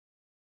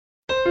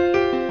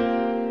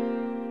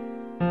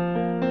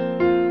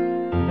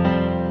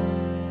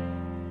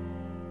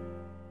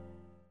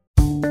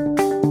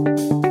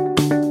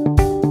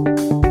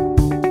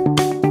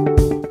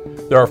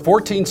are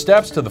 14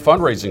 steps to the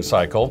fundraising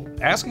cycle.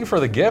 Asking for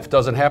the gift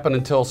doesn't happen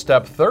until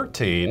step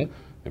 13.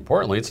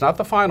 Importantly, it's not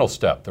the final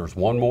step. There's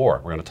one more.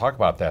 We're going to talk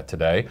about that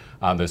today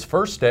on this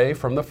first day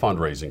from the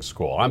fundraising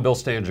school. I'm Bill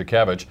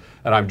Stanczykiewicz,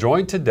 and I'm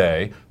joined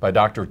today by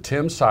Dr.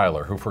 Tim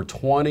Seiler, who for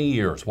 20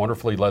 years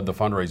wonderfully led the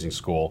fundraising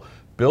school,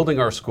 building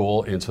our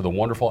school into the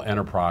wonderful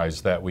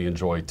enterprise that we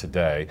enjoy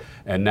today.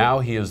 And now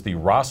he is the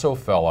Rosso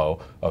Fellow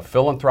of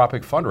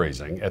Philanthropic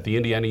Fundraising at the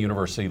Indiana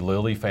University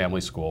Lilly Family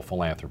School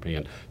Philanthropy.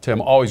 And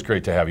Tim, always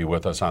great to have you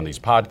with us on these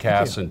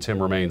podcasts. And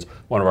Tim remains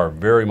one of our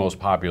very most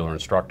popular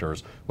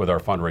instructors with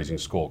our fundraising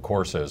school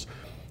courses.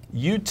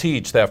 You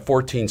teach that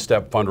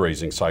 14-step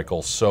fundraising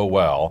cycle so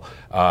well,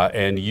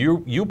 and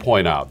you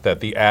point out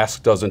that the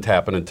ask doesn't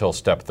happen until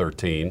step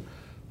 13.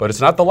 But it's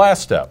not the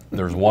last step.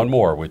 There's one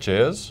more, which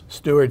is?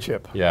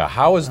 Stewardship. Yeah,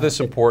 how is this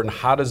important?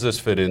 How does this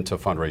fit into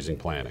fundraising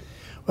planning?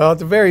 Well, at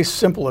the very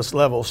simplest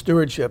level,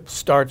 stewardship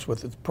starts with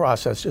the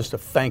process just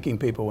of thanking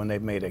people when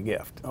they've made a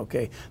gift,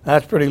 okay?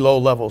 That's pretty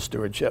low-level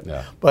stewardship,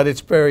 but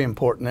it's very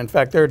important. In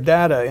fact, there are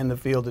data in the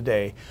field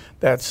today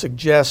that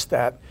suggests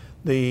that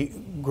the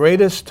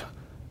greatest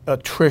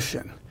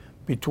attrition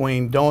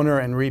between donor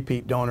and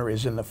repeat donor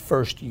is in the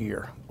first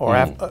year, or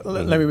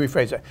let me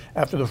rephrase that,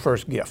 after the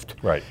first gift.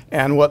 Right.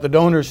 And what the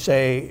donors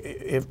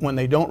say when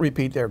they don't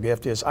repeat their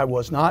gift is, I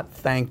was not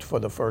thanked for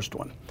the first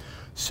one.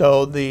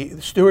 So the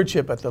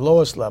stewardship at the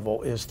lowest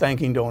level is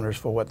thanking donors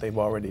for what they've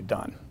already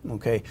done,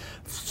 okay?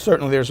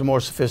 Certainly there's a more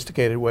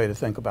sophisticated way to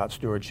think about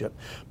stewardship.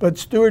 But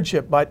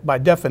stewardship, by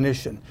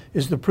definition,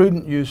 is the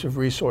prudent use of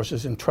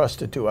resources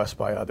entrusted to us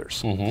by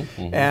others.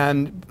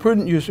 And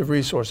prudent use of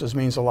resources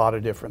means a lot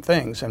of different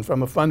things. And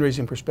from a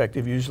fundraising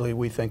perspective, usually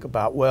we think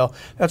about, well,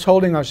 that's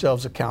holding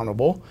ourselves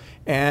accountable,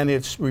 and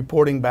it's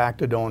reporting back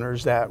to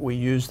donors that we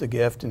used the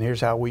gift and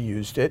here's how we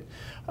used it.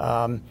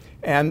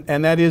 And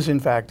that is, in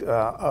fact,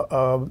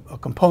 a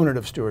component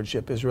of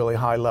stewardship is really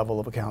high level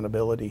of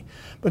accountability.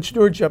 But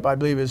stewardship, I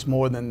believe, is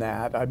more than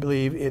that. I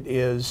believe it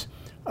is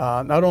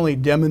not only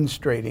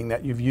demonstrating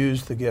that you've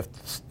used the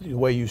gift the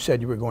way you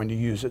said you were going to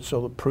use it,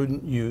 so the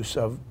prudent use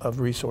of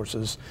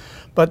resources,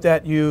 but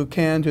that you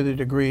can, to the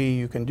degree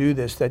you can do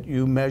this, that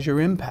you measure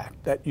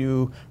impact, that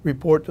you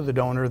report to the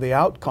donor the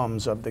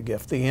outcomes of the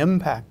gift, the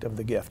impact of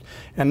the gift.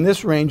 And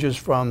this ranges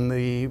from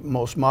the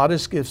most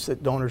modest gifts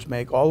that donors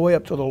make all the way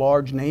up to the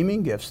large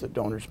naming gifts that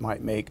donors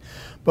might make.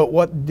 But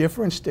what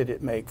difference did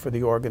it make for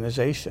the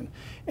organization?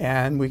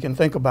 And we can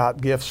think about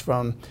gifts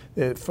from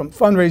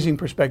fundraising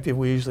perspective.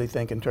 We usually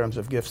think in terms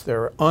of gifts that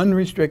are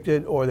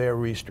unrestricted or they're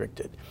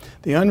restricted.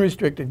 The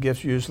unrestricted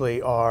gifts usually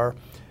are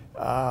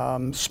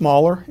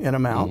smaller in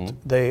amount.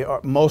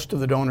 Most of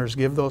the donors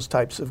give those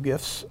types of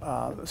gifts,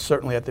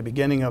 certainly at the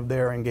beginning of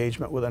their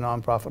engagement with a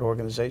nonprofit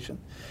organization.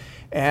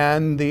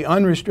 And the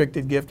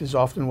unrestricted gift is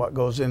often what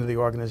goes into the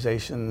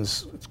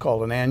organization's, it's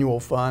called an annual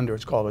fund or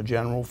it's called a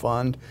general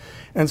fund.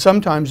 And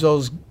sometimes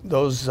those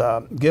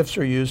gifts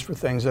are used for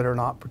things that are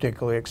not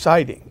particularly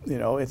exciting. You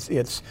know,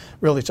 it's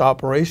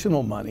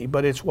operational money,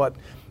 but it's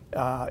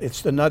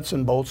it's the nuts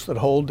and bolts that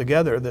hold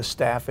together the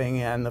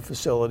staffing and the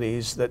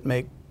facilities that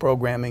make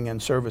programming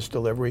and service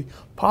delivery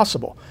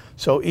possible.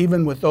 So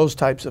even with those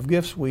types of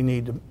gifts, we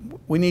need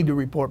to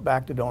report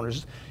back to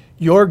donors,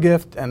 your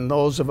gift and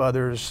those of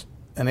others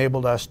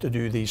enabled us to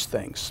do these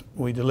things.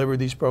 We delivered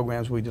these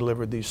programs, we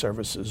delivered these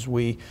services,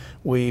 we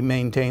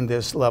maintained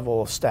this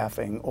level of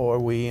staffing, or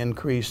we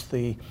increased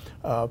the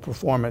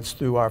performance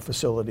through our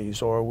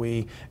facilities, or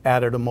we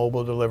added a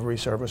mobile delivery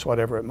service,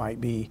 whatever it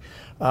might be.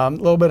 A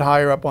little bit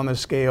higher up on the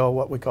scale,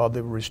 what we call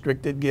the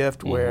restricted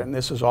gift, where, and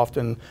this is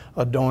often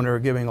a donor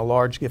giving a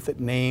large gift that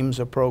names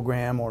a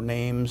program or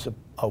names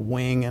a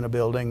wing in a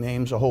building,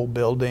 names a whole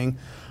building.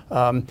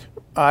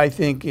 I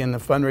think in the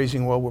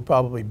fundraising world, we're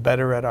probably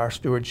better at our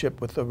stewardship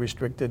with the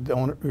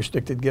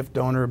restricted gift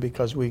donor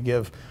because we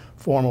give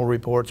formal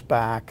reports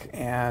back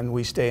and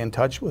we stay in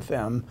touch with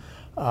them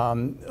a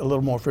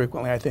little more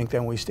frequently, I think,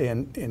 than we stay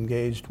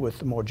engaged with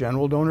the more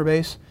general donor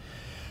base.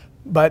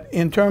 But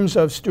in terms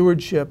of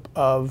stewardship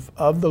of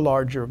the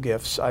larger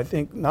gifts, I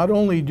think not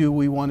only do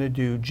we want to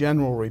do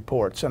general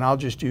reports, and I'll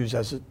just use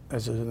as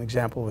an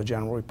example of a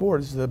general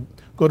report, is the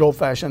good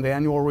old-fashioned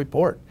annual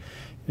report.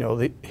 You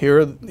know,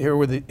 here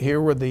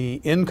were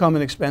the income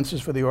and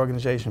expenses for the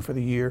organization for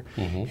the year.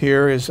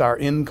 Here is our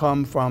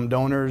income from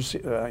donors,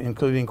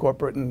 including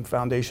corporate and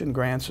foundation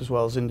grants, as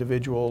well as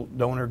individual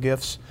donor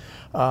gifts.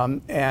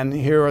 And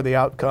here are the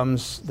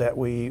outcomes that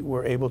we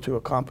were able to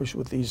accomplish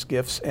with these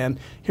gifts. And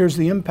here's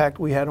the impact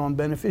we had on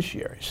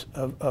beneficiaries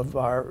of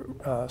our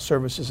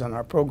services and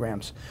our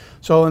programs.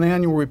 So an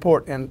annual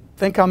report, and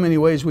think how many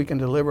ways we can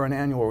deliver an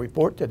annual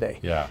report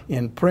today.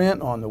 In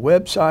print, on the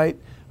website,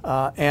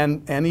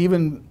 and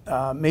even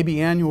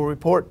maybe annual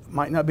report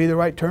might not be the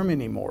right term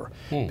anymore,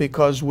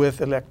 because with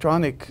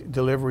electronic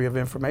delivery of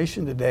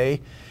information today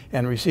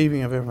and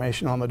receiving of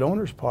information on the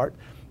donor's part,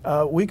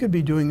 we could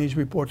be doing these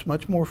reports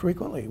much more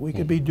frequently. We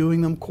could be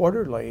doing them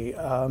quarterly.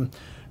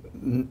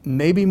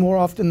 maybe more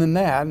often than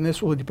that, and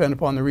this will depend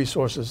upon the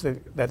resources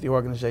that the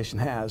organization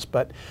has,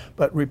 but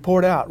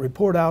report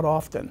out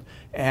often.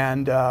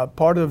 And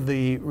part of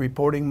the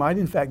reporting might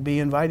in fact be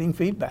inviting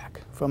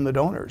feedback from the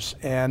donors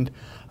and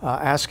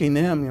asking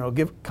them,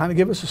 give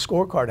us a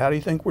scorecard. How do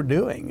you think we're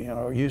doing?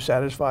 Are you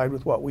satisfied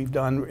with what we've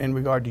done in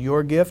regard to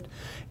your gift,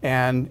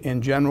 and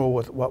in general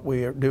with what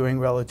we are doing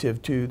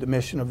relative to the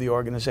mission of the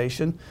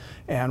organization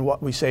and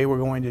what we say we're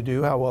going to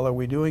do? How well are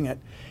we doing it?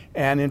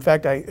 And in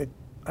fact, I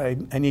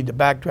need to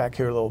backtrack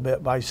here a little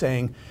bit by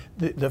saying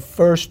the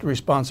first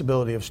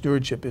responsibility of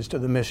stewardship is to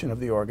the mission of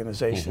the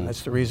organization.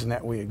 That's the reason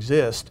that we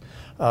exist.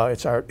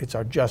 It's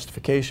our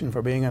justification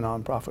for being a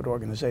nonprofit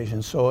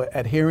organization. So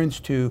adherence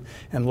to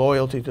and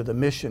loyalty to the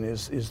mission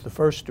is the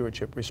first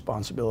stewardship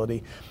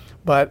responsibility.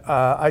 But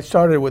I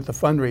started with the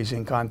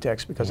fundraising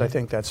context because I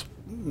think that's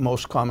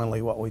most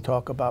commonly what we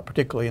talk about,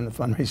 particularly in the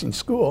fundraising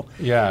school.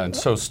 Yeah, and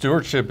so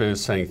stewardship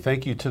is saying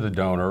thank you to the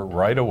donor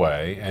right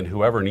away, and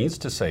whoever needs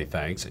to say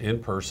thanks,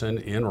 in person,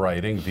 in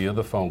writing, via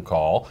the phone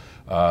call,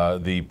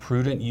 the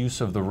prudent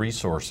use of the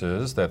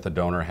resources that the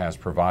donor has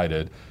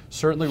provided,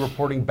 certainly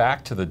reporting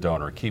back to the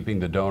donor, keeping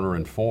the donor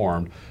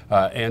informed.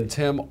 And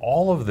Tim,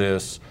 all of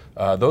this,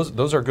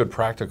 those are good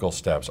practical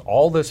steps.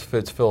 All this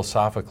fits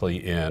philosophically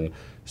in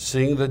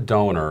seeing the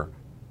donor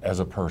as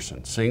a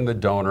person, seeing the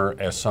donor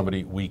as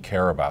somebody we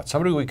care about as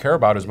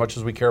much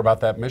as we care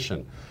about that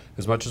mission,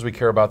 as much as we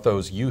care about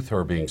those youth who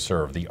are being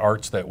served, the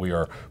arts that we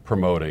are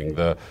promoting,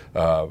 the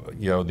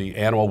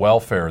animal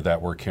welfare that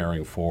we're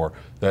caring for,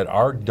 that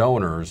our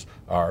donors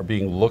are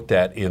being looked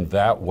at in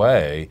that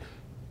way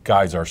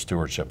guides our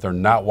stewardship. They're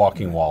not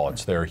walking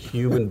wallets. They're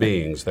human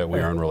beings that we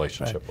are in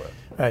relationship with.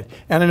 Right.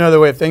 And another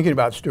way of thinking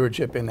about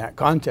stewardship in that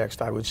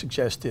context, I would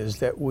suggest, is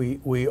that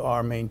we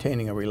are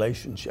maintaining a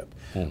relationship.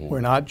 We're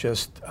not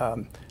just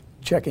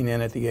checking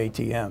in at the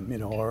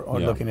ATM, or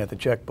looking at the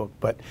checkbook,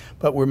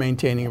 but we're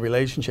maintaining a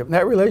relationship. And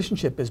that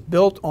relationship is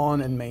built on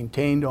and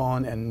maintained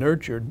on and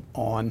nurtured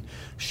on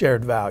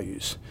shared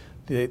values.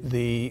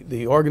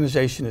 The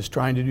organization is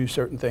trying to do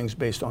certain things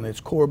based on its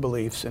core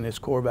beliefs and its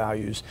core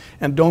values,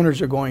 and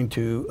donors are going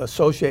to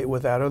associate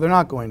with that, or they're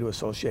not going to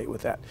associate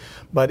with that.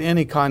 But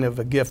any kind of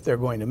a gift they're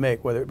going to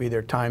make, whether it be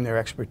their time, their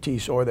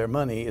expertise, or their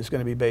money, is going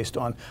to be based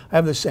on, I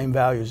have the same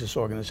values this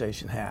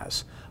organization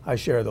has. I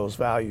share those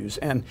values.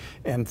 And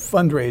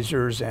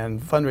fundraisers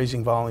and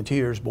fundraising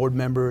volunteers, board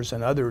members,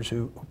 and others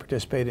who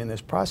participate in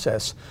this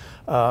process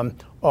are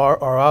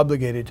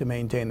obligated to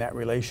maintain that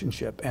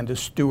relationship and to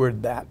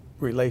steward that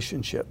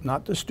relationship,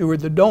 not to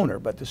steward the donor,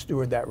 but to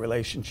steward that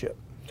relationship.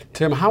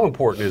 Tim, how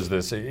important is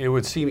this? It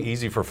would seem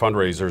easy for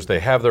fundraisers. They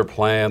have their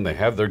plan, they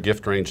have their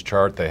gift range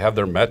chart, they have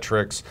their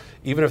metrics,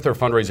 even if they're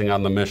fundraising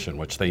on the mission,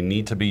 which they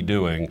need to be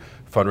doing,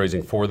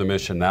 fundraising for the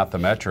mission, not the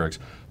metrics.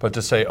 But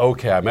to say,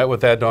 okay, I met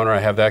with that donor, I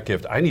have that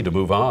gift, I need to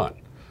move on.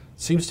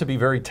 Seems to be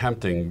very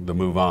tempting to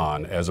move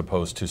on as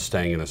opposed to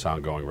staying in this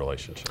ongoing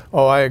relationship.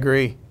 Oh, I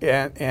agree.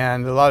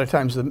 And a lot of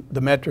times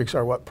the metrics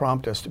are what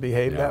prompt us to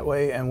behave that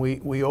way, and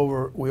we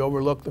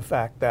overlook the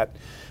fact that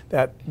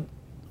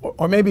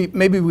or maybe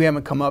we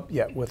haven't come up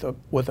yet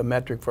with a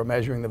metric for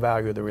measuring the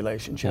value of the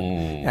relationship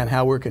and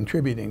how we're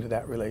contributing to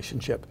that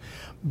relationship.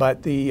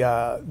 But the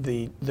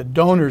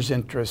donor's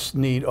interests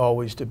need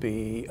always to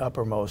be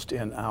uppermost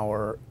in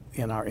our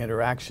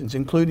interactions,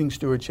 including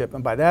stewardship.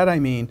 And by that I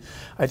mean,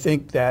 I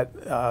think that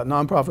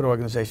nonprofit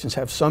organizations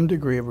have some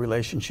degree of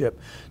relationship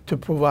to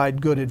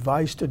provide good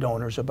advice to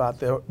donors about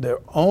their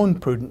own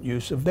prudent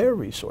use of their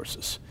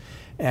resources.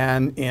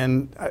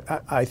 And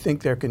I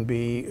think there can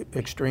be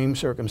extreme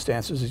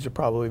circumstances. These are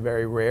probably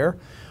very rare,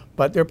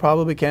 but there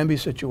probably can be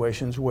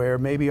situations where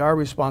maybe our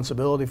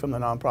responsibility from the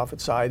nonprofit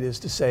side is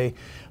to say,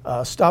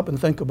 stop and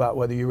think about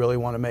whether you really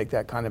want to make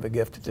that kind of a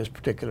gift at this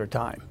particular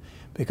time,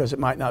 because it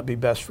might not be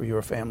best for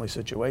your family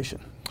situation.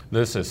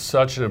 This is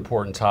such an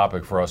important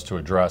topic for us to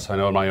address. I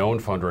know in my own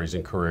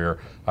fundraising career,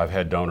 I've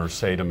had donors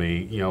say to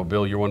me,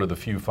 Bill, you're one of the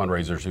few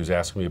fundraisers who's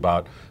asking me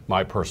about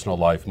my personal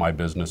life, my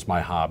business, my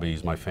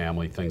hobbies, my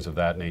family, things of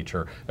that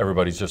nature.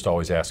 Everybody's just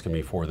always asking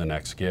me for the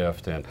next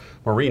gift. And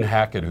Maureen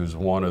Hackett, who's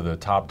one of the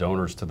top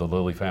donors to the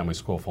Lilly Family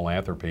School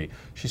Philanthropy,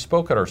 she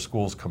spoke at our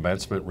school's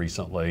commencement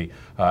recently,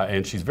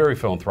 and she's very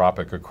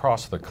philanthropic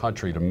across the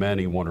country to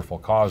many wonderful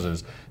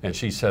causes. And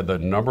she said the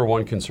number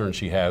one concern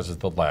she has is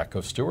the lack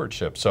of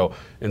stewardship. So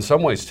in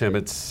some ways, Tim,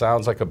 it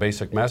sounds like a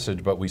basic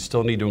message, but we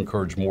still need to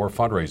encourage more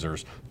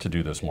fundraisers to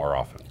do this more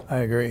often. I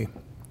agree.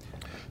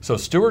 So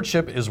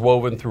stewardship is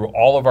woven through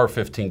all of our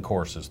 15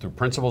 courses, through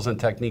principles and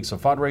techniques of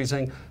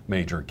fundraising,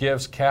 major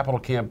gifts, capital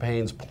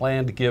campaigns,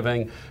 planned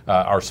giving,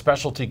 our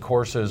specialty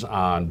courses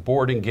on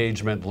board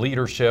engagement,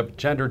 leadership,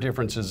 gender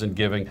differences in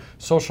giving,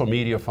 social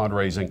media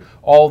fundraising.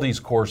 All these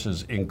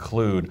courses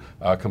include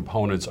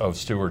components of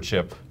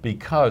stewardship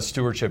because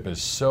stewardship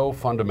is so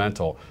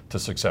fundamental to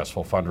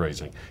successful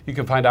fundraising. You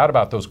can find out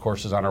about those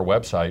courses on our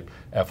website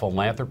at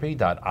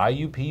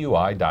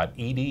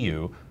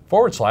philanthropy.iupui.edu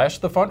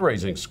the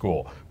Fundraising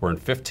School. We're in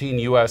 15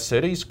 U.S.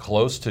 cities,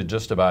 close to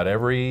just about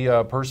every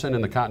person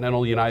in the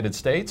continental United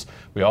States.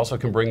 We also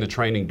can bring the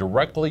training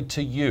directly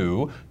to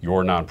you,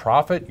 your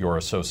nonprofit, your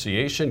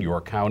association, your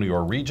county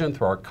or region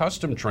through our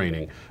custom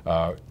training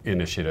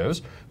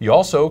initiatives. You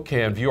also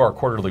can view our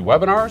quarterly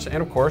webinars,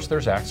 and of course,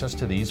 there's access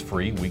to these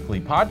free weekly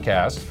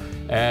podcasts.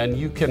 And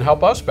you can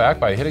help us back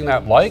by hitting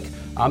that like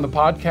on the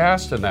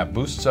podcast, and that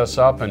boosts us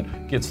up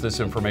and gets this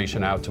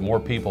information out to more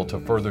people to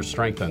further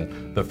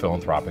strengthen the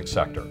philanthropic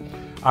sector.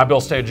 I'm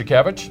Bill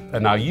Stanczykiewicz,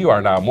 and now you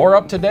are more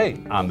up to date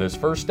on this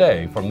first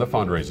day from the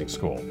Fundraising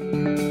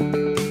School.